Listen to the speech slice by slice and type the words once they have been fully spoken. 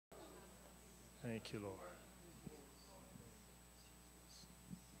Thank you, Lord.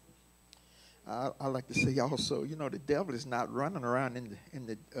 I like to say also, you know, the devil is not running around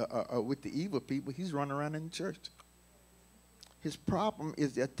with the evil people. He's running around in the church. His problem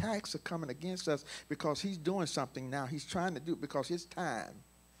is the attacks are coming against us because he's doing something now. He's trying to do it because his time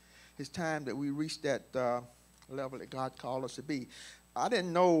that we reach that level that God called us to be. I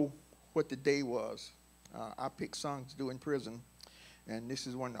didn't know what the day was. I picked songs to do in prison. And this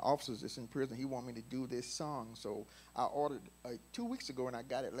is one of the officers that's in prison. He wanted me to do this song. So I ordered 2 weeks ago, and I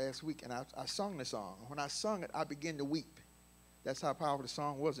got it last week, and I sung the song. When I sung it, I began to weep. That's how powerful the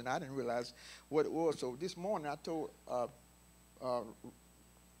song was, and I didn't realize what it was. So this morning I told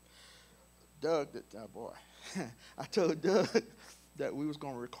Doug that, boy, I told Doug that we was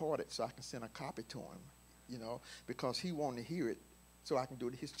going to record it so I can send a copy to him, you know, because he wanted to hear it so I can do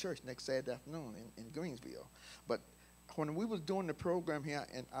it at his church next Saturday afternoon in Greensville. But when we was doing the program here,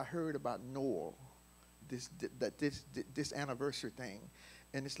 and I heard about Noel, this anniversary thing,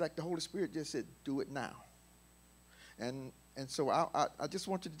 and it's like the Holy Spirit just said, "Do it now." And so I just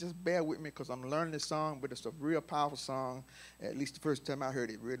want you to just bear with me because I'm learning this song, but it's a real powerful song. At least the first time I heard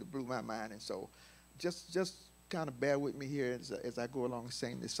it, really blew my mind. And so just kind of bear with me here as I go along and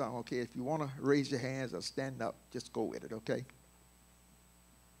sing this song. Okay, if you want to raise your hands or stand up, just go with it. Okay.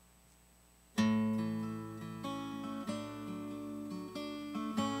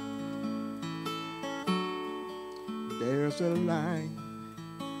 There's a line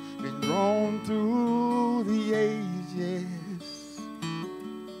been drawn through the ages.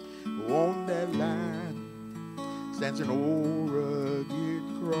 On that line stands an old rugged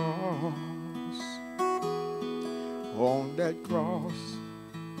cross. On that cross,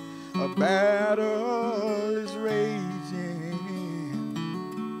 a battle is raging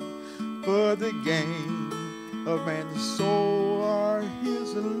for the gain of man's soul or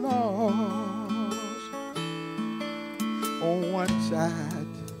his loss. On one side,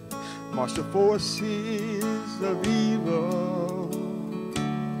 martial forces of evil,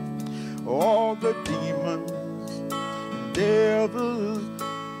 all the demons and devils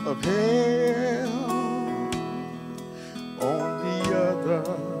of hell. On the other,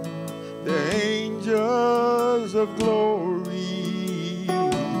 the angels of glory,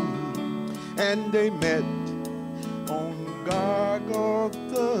 and they met on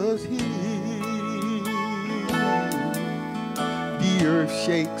Golgotha's hill. The earth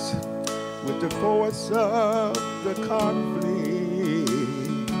shakes with the force of the conflict,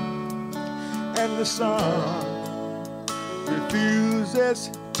 and the sun refuses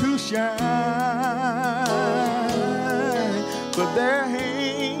to shine, but there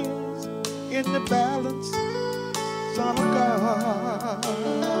hangs in the balance Son of God,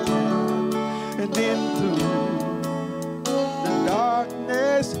 and then through the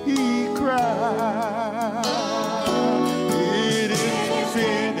darkness he cried, "It is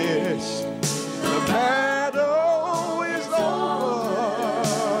finished, the battle is over,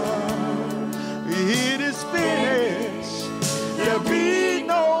 it is finished, there'll be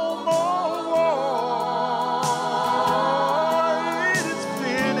no more war, it is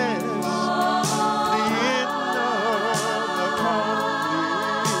finished, the end of the conflict,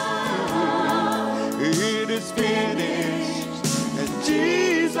 it is finished, and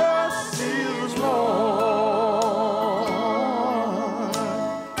Jesus is Lord."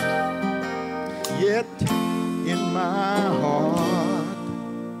 Yet in my heart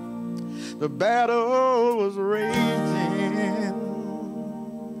the battle was raging.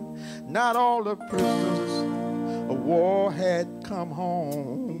 Not all the prisoners of war had come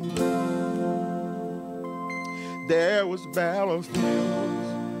home. There was battlefields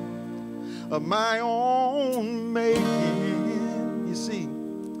of my own making. You see,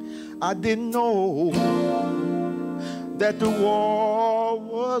 I didn't know that the war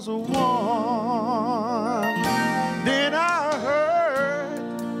was won. Then I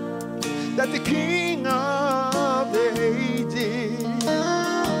heard that the King of the ages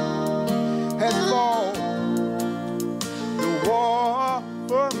had fought the war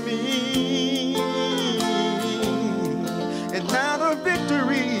for me, and now the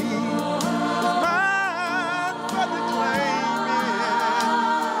victory is mine for the claiming.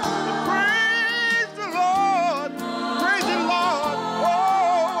 Praise the Lord, praise the Lord,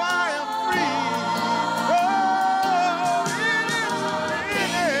 oh, I am free. Oh, it is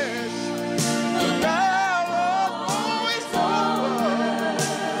finished.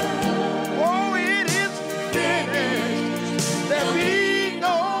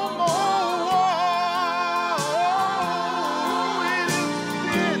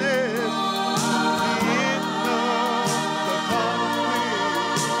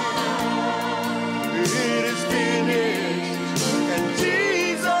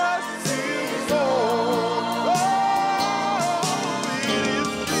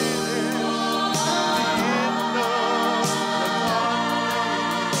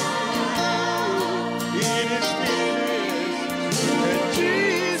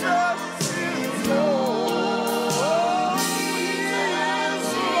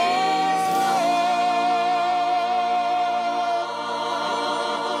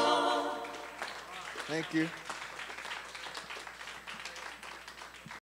 you.